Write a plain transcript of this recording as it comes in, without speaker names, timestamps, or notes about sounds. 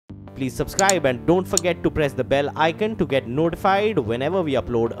please subscribe and don't forget to press the bell icon to get notified whenever we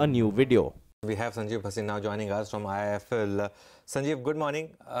upload a new video. We have Sanjiv Bhasin now joining us from IIFL. Sanjiv, good morning.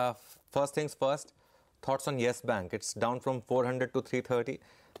 First things first, thoughts on Yes Bank. It's down from 400 to 330.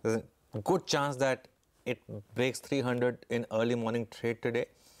 There's a good chance that it breaks 300 in early morning trade today.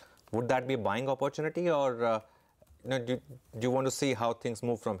 Would that be a buying opportunity, or do you want to see how things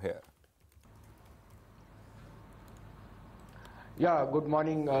move from here? Yeah, good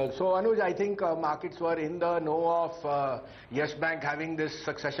morning. So Anuj, I think markets were in the know of Yes Bank having this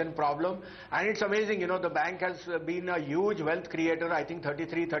succession problem, and it's amazing, the bank has been a huge wealth creator, I think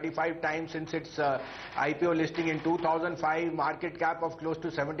 35 times since its IPO listing in 2005, market cap of close to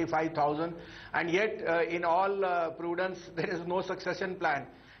 75,000, and yet in all prudence there is no succession plan.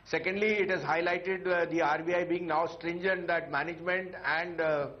 Secondly, it has highlighted the RBI being now stringent that management and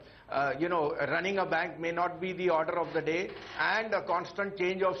running a bank may not be the order of the day, and a constant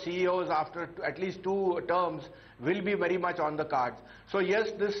change of CEOs after at least 2 terms will be very much on the cards. So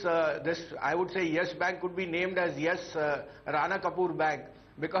yes, this I would say Yes Bank could be named as Yes Rana Kapoor Bank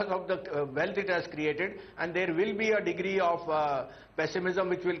because of the wealth it has created, and there will be a degree of pessimism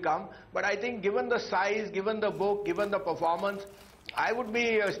which will come. But I think given the size, given the book, given the performance, I would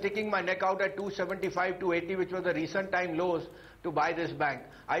be sticking my neck out at 275, 280, which was the recent time lows, to buy this bank.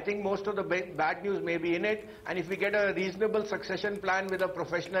 I think most of the bad news may be in it, and if we get a reasonable succession plan with a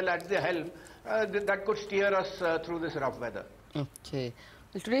professional at the helm, that could steer us through this rough weather. Okay.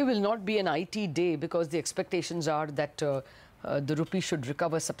 Well, today will not be an IT day because the expectations are that the rupee should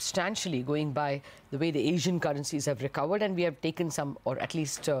recover substantially, going by the way the Asian currencies have recovered, and we have taken some, or at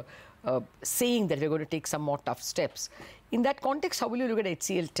least saying that we're going to take some more tough steps. In that context, how will you look at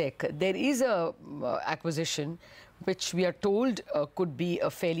HCL Tech? There is a acquisition which we are told could be a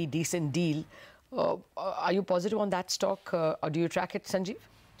fairly decent deal. Are you positive on that stock, or do you track it, Sanjiv?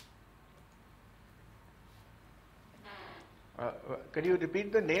 Can you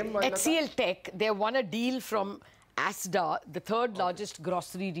repeat the name? HCL Tech, they won a deal from Asda, the third largest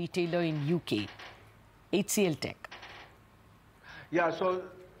grocery retailer in UK. HCL Tech. Yeah, so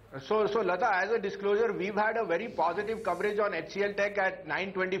Lata, as a disclosure, we've had a very positive coverage on HCL Tech at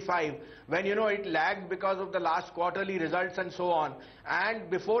 925 when, it lagged because of the last quarterly results and so on, and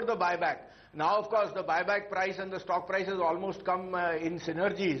before the buyback. Now, of course, the buyback price and the stock price has almost come in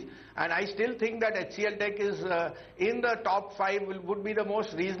synergies, and I still think that HCL Tech is in the top 5, would be the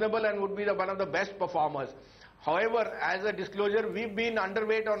most reasonable and would be one of the best performers. However, as a disclosure, we've been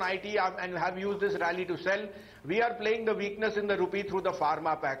underweight on IT and have used this rally to sell. We are playing the weakness in the rupee through the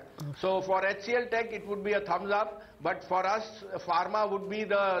pharma pack. So for HCL Tech, it would be a thumbs up. But for us, pharma would be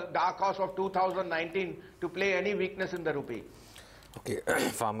the dark horse of 2019 to play any weakness in the rupee. Okay,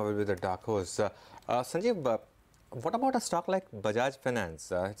 pharma will be the dark horse. Sanjiv, what about a stock like Bajaj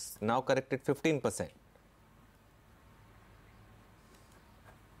Finance? It's now corrected 15%.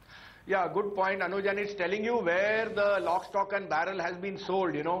 Yeah, good point, Anuj, and it's telling you where the lock, stock and barrel has been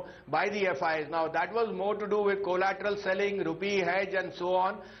sold, by the FIs. Now, that was more to do with collateral selling, rupee hedge and so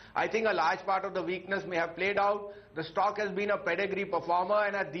on. I think a large part of the weakness may have played out. The stock has been a pedigree performer,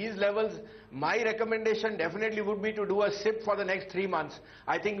 and at these levels, my recommendation definitely would be to do a SIP for the next 3 months.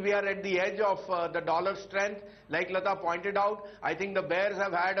 I think we are at the edge of the dollar strength. Like Lata pointed out, I think the bears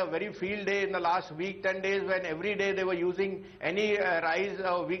have had a very field day in the last week, 10 days, when every day they were using any rise,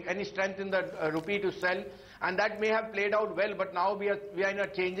 any strength in the rupee to sell. And that may have played out well, but now we are in a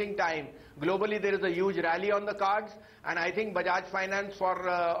changing time. Globally, there is a huge rally on the cards, and I think Bajaj Finance, for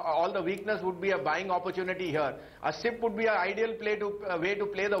all the weakness, would be a buying opportunity here. A SIP would be an ideal way to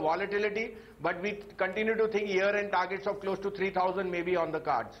play the volatility, but we continue to think year-end targets of close to 3,000 may be on the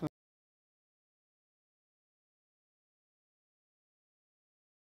cards.